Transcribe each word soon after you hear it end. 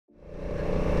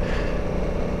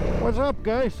What's up,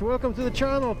 guys? Welcome to the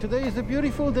channel. Today is a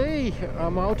beautiful day.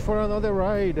 I'm out for another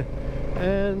ride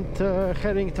and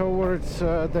heading towards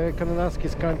the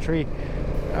Kananaskis country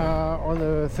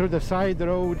through the side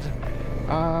roads.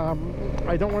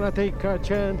 I don't want to take a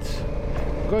chance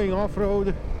going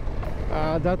off-road.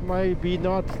 That might be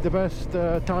not the best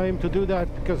time to do that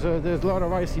because there's a lot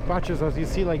of icy patches, as you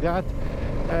see, like that,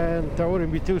 and that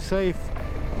wouldn't be too safe.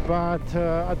 But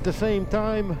at the same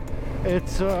time,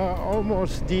 it's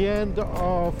almost the end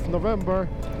of November,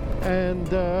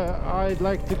 and I'd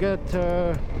like to get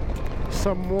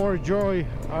some more joy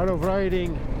out of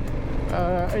riding.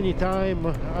 Anytime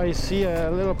I see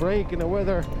a little break in the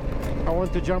weather, I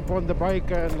want to jump on the bike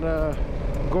and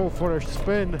go for a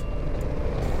spin.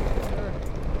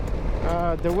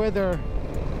 The weather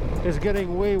is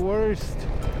getting way worse,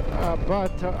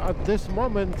 but at this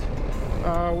moment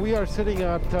we are sitting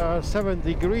at 7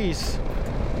 degrees,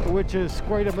 which is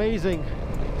quite amazing.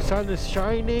 Sun is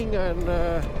shining and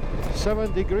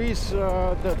 7 degrees.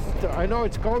 I know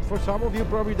it's cold for some of you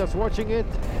probably that's watching it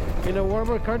in the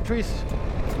warmer countries,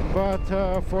 but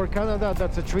for Canada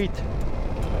that's a treat.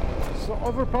 So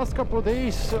over the past couple of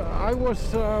days I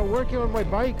was working on my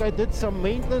bike. I did some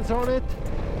maintenance on it,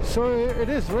 so it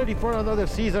is ready for another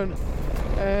season.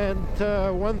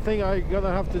 And one thing I'm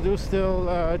gonna have to do still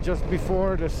just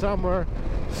before the summer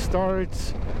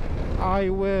starts, I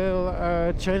will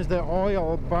change the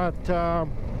oil. But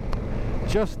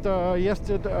just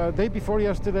day before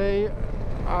yesterday,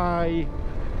 I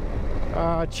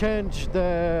changed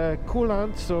the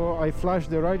coolant, so I flushed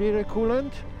the radiator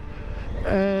coolant,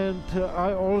 and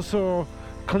I also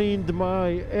cleaned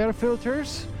my air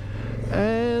filters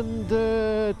and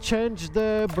changed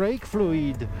the brake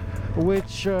fluid,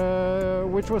 which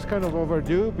was kind of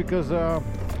overdue because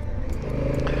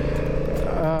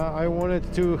I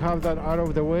wanted to have that out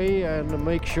of the way and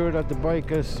make sure that the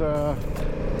bike is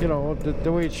you know,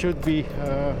 the way it should be.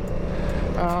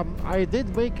 I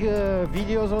did make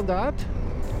videos on that,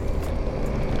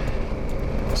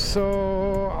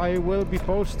 so I will be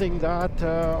posting that,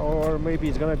 or maybe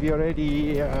it's gonna be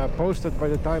already posted by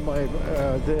the time I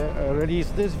release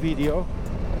this video.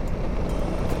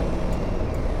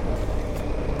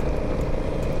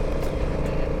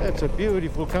 It's a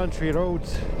beautiful country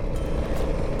roads,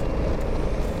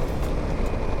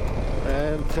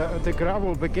 and the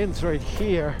gravel begins right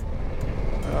here.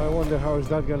 I wonder how is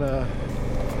that gonna,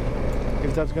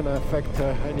 if that's gonna affect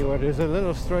anywhere. There's a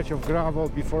little stretch of gravel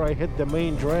before I hit the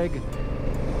main drag.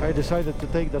 I decided to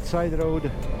take that side road.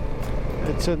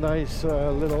 It's a nice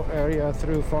little area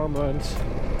through farmlands,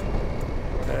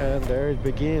 and there it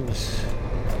begins.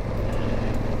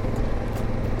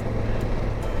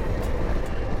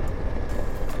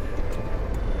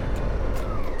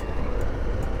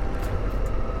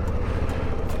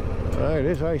 It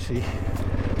is icy.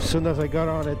 As soon as I got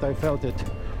on it, I felt it.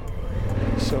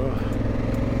 So,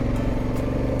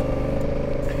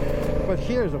 but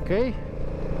here's okay.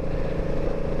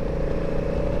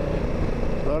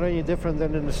 Not any different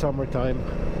than in the summertime.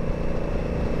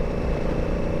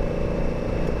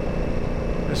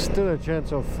 There's still a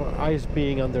chance of ice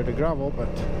being under the gravel,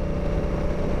 but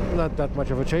not that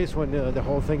much of a chase when the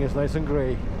whole thing is nice and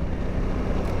gray.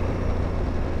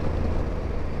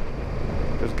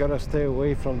 Just gotta stay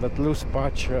away from that loose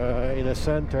patch in the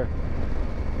center,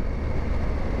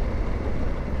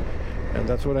 and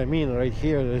that's what I mean right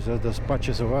here. There's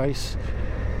patches of ice,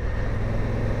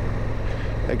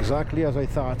 exactly as I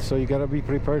thought. So you gotta be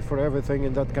prepared for everything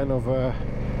in that kind of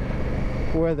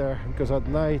weather, because at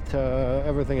night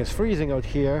everything is freezing out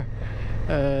here,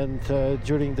 and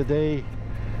during the day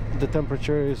the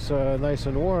temperature is nice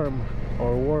and warm,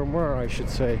 or warmer I should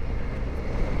say.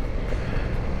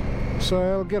 So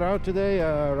I'll get out today,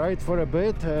 ride for a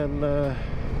bit, and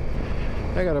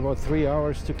I got about 3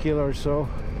 hours to kill or so,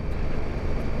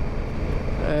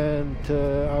 and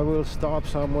I will stop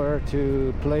somewhere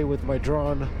to play with my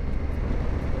drone.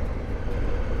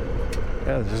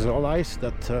 Yeah, this is all ice,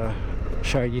 that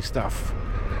shiny stuff.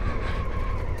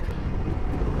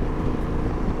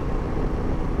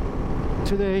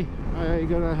 Today I'm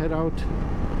gonna head out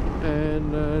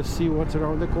and see what's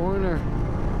around the corner.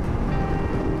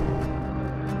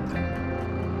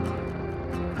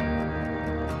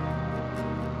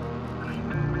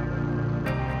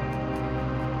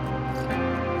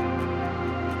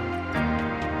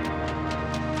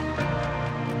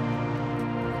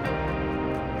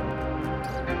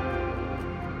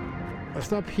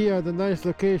 Stop here at a nice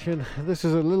location. This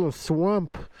is a little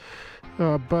swamp,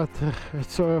 but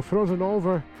it's frozen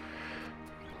over.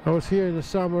 I was here in the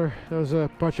summer. There was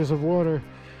patches of water,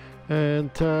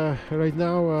 and right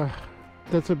now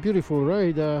that's a beautiful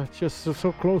ride, just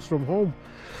so close from home.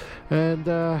 And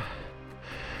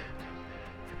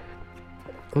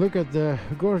look at the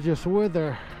gorgeous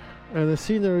weather, and the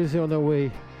scenery is on the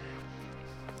way.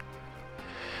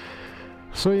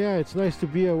 So yeah, it's nice to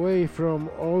be away from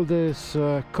all this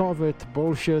COVID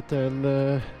bullshit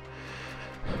and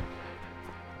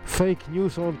fake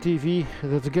news on TV.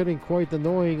 That's getting quite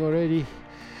annoying already.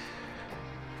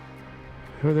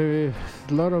 A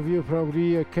lot of you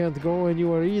probably can't go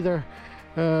anywhere either.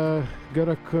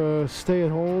 Gotta stay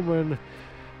at home, and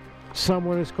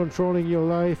someone is controlling your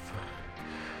life,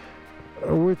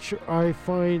 which I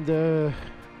find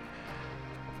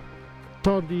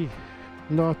totally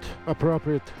not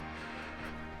appropriate.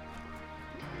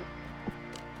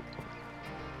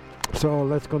 So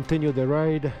let's continue the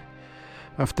ride.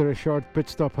 After a short pit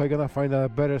stop, I'm gonna find a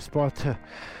better spot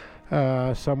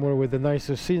somewhere with the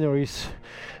nicer sceneries.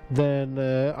 Then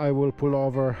I will pull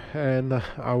over and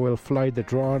I will fly the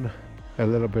drone a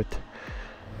little bit.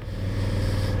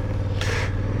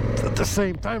 At the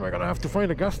same time, I'm gonna have to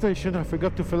find a gas station. I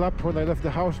forgot to fill up when I left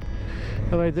the house,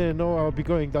 and I didn't know I'll be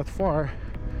going that far.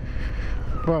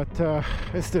 But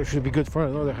it still should be good for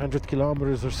another 100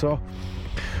 kilometers or so.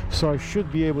 So I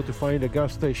should be able to find a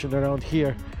gas station around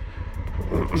here.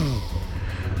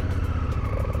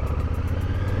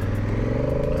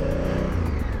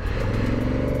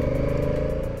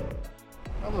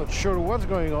 I'm not sure what's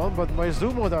going on, but my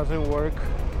Zumo doesn't work.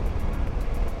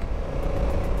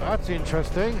 That's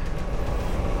interesting.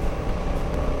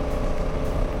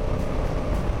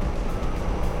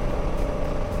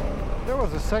 There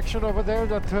was a section over there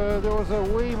that there was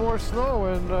way more snow,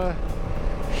 and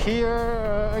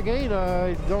here again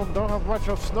I don't have much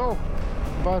of snow.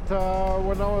 But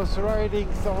when I was riding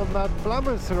on that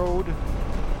Plymouth road,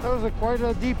 there was quite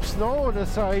a deep snow on the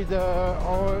side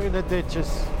or in the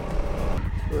ditches.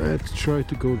 Let's try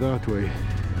to go that way.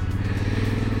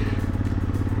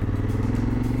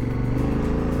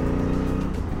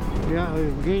 Yeah,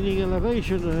 I'm gaining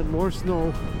elevation and more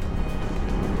snow.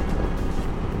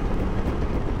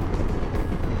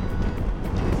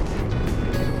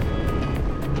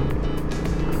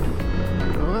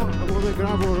 Well, I'm on the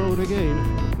gravel road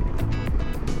again.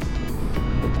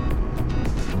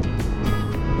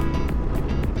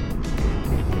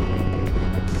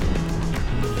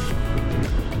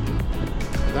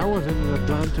 That wasn't the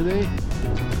plan today.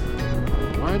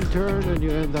 One turn and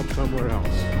you end up somewhere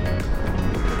else.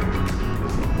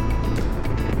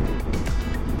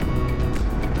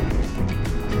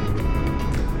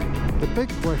 The big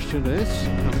question is,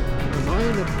 am I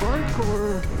in a park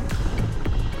or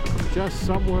just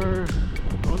somewhere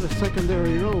on a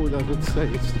secondary road, as it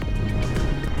says?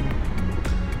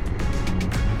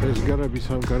 There's gotta be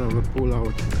some kind of a pull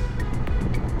out.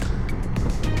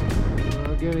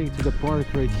 Getting to the park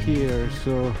right here,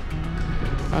 so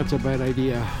that's a bad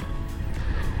idea.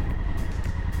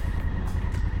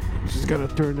 Just gotta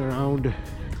turn around,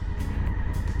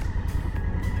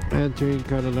 entering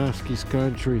Kananaskis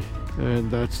country,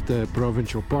 and that's the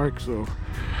provincial park, so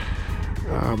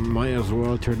might as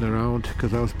well turn around,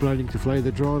 because I was planning to fly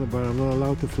the drone, but I'm not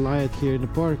allowed to fly it here in the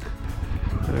park.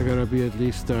 I gotta be at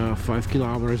least 5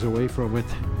 kilometers away from it.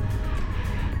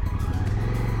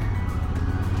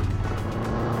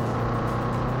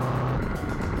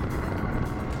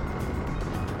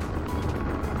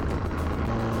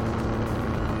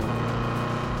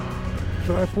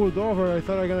 So I pulled over. I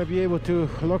thought I was gonna be able to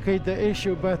locate the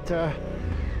issue, but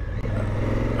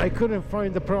I couldn't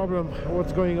find the problem.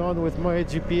 What's going on with my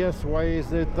GPS? Why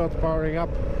is it not powering up?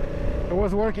 It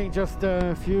was working just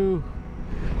a few,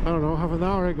 I don't know, half an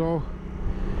hour ago,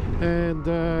 and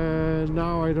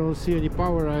now I don't see any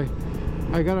power.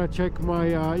 I gotta check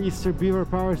my Easter Beaver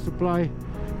power supply.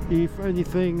 If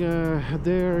anything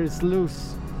there is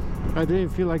loose. I didn't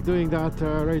feel like doing that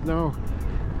right now.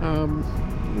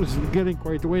 It's getting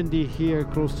quite windy here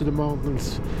close to the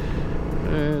mountains,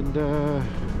 and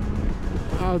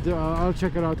I'll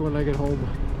check it out when I get home.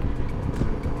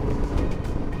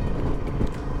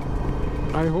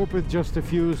 I hope it's just a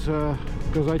fuse,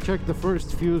 because I checked the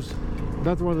first fuse.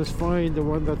 That one is fine, the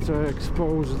one that's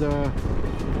exposed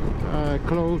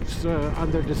close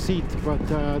under the seat, but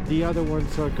the other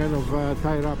ones are kind of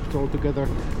tied up altogether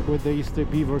with the Easter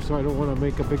Beaver, so I don't want to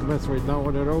make a big mess right now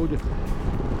on the road.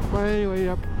 But anyway,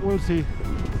 yep, we'll see.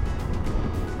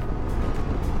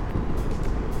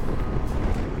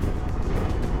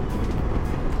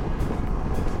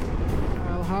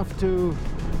 I'll have to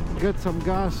get some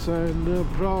gas, and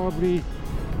probably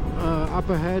up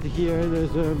ahead here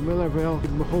there's a Millerville.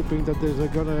 I'm hoping that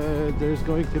there's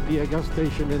going to be a gas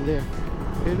station in there.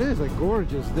 It is a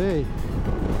gorgeous day.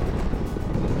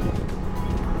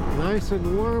 Nice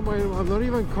and warm. I'm not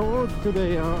even cold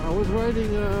today. I was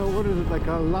riding, what is it, like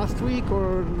last week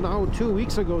or now 2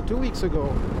 weeks ago, 2 weeks ago.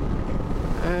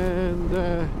 And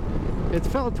it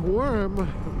felt warm,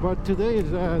 but today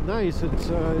is nice. It's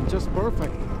just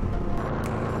perfect.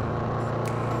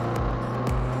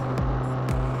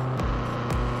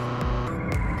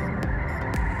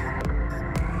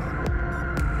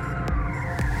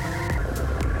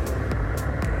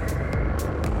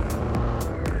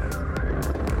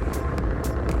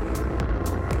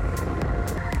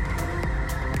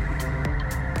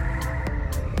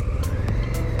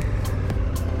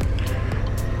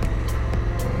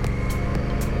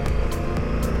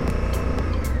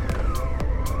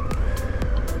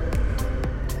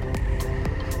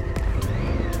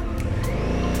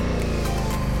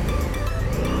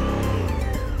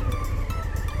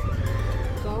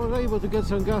 Able to get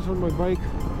some gas on my bike,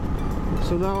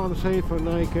 so now I'm safe and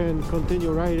I can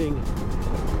continue riding,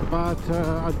 but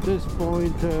at this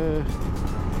point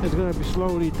it's gonna be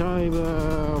slowly time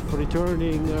for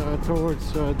returning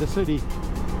towards the city.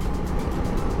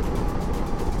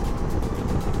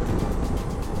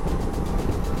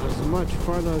 As much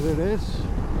fun as it is,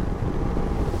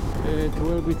 it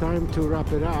will be time to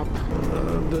wrap it up.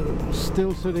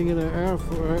 Still sitting in an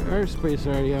airspace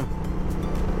area.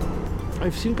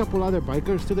 I've seen a couple other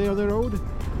bikers today on the road,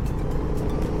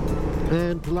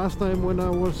 and last time when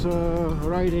I was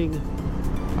riding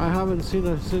I haven't seen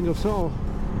a single soul,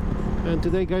 and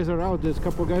today guys are out. There's a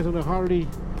couple guys on a Harley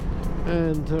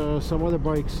and some other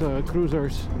bikes,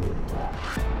 cruisers.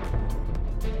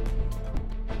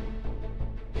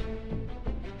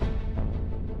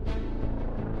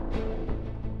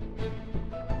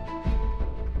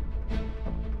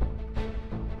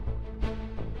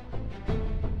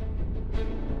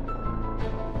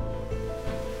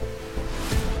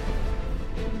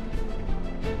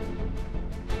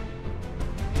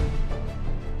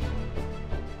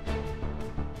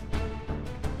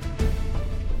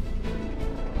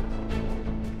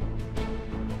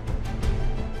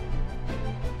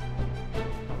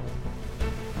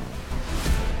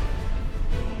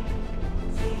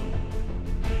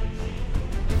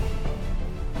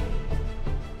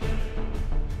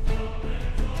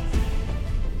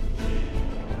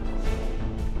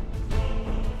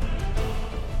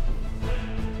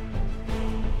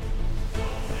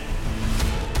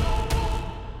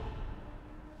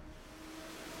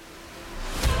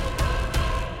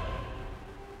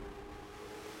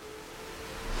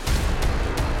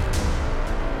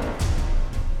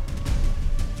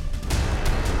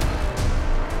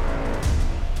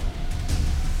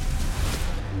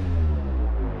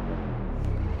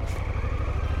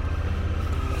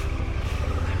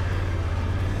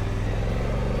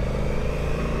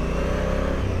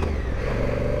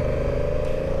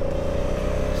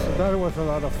 That was a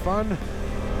lot of fun,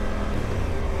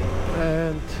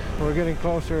 and we're getting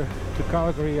closer to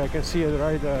Calgary. I can see it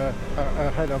right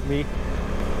ahead of me.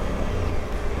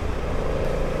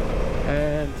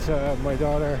 And my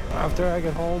daughter, after I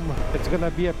get home, it's gonna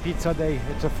be a pizza day.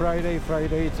 It's a Friday,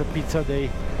 it's a pizza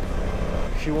day.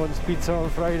 She wants pizza on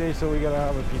Friday, so we gotta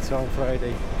have a pizza on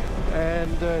Friday.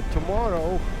 And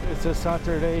tomorrow, it's a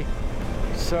Saturday,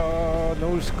 so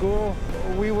no school.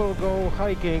 We will go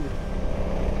hiking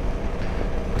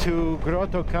to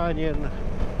Grotto Canyon.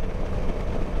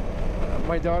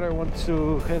 My daughter wants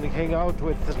to hang out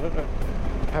with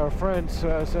her friends,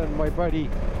 and my buddy,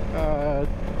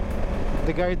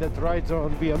 the guy that rides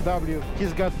on BMW.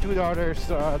 He's got two daughters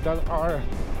that are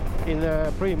in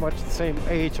pretty much the same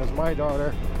age as my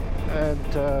daughter,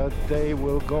 and they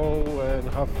will go and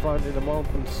have fun in the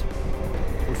mountains.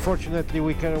 Unfortunately,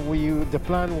 the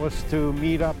plan was to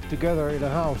meet up together in a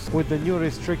house. With the new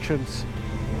restrictions,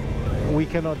 we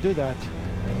cannot do that,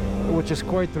 which is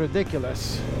quite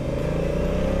ridiculous.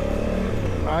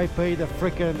 I pay the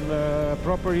freaking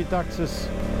property taxes,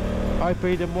 I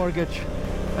pay the mortgage,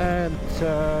 and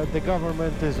the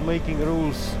government is making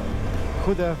rules.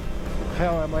 Who the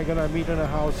hell am I gonna meet in a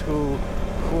house who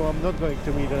I'm not going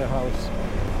to meet in a house?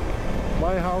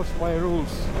 My house, my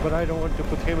rules, but I don't want to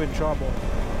put him in trouble,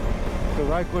 because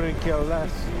I couldn't care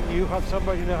less. You have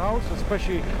somebody in the house,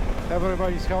 especially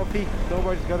everybody's healthy,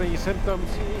 nobody's got any symptoms.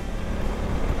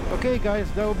 Okay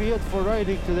guys, that will be it for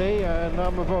riding today, and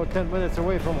I'm about 10 minutes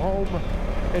away from home.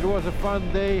 It was a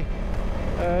fun day.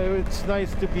 It's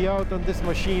nice to be out on this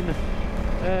machine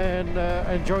and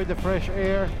enjoy the fresh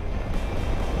air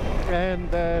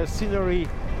and scenery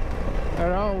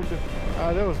around.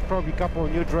 There was probably a couple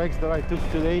of new tracks that I took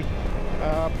today,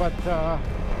 but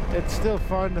it's still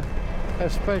fun,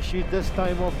 especially this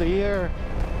time of the year,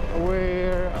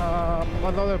 where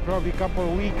another probably couple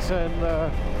of weeks, and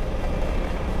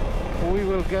we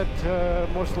will get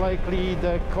most likely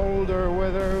the colder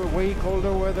weather, way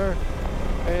colder weather,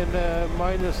 and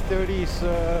minus 30s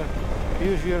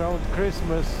usually around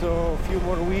Christmas. So a few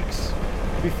more weeks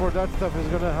before that stuff is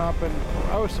gonna happen.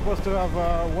 I was supposed to have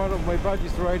one of my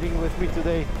buddies riding with me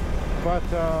today, but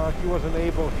he wasn't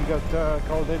able. He got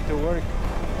called into work,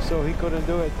 so he couldn't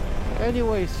do it.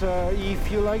 Anyways,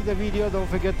 if you like the video, don't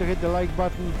forget to hit the like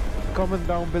button, comment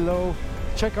down below,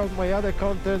 check out my other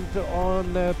content on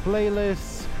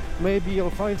playlists. Maybe you'll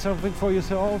find something for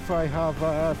yourself. I have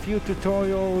a few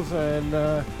tutorials and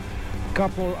a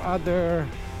couple other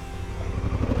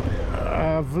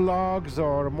vlogs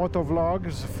or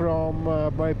motovlogs from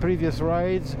my previous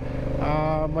rides,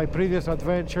 my previous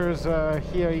adventures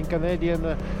here in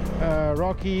Canadian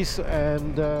Rockies,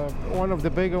 and one of the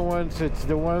bigger ones, it's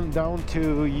the one down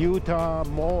to Utah,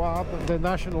 Moab, the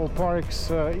national parks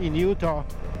in Utah.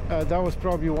 That was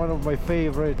probably one of my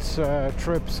favorites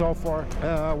trips so far.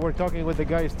 We're talking with the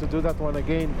guys to do that one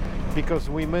again because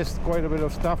we missed quite a bit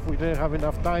of stuff. We didn't have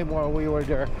enough time while we were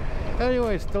there.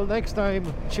 Anyways, till next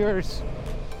time, cheers.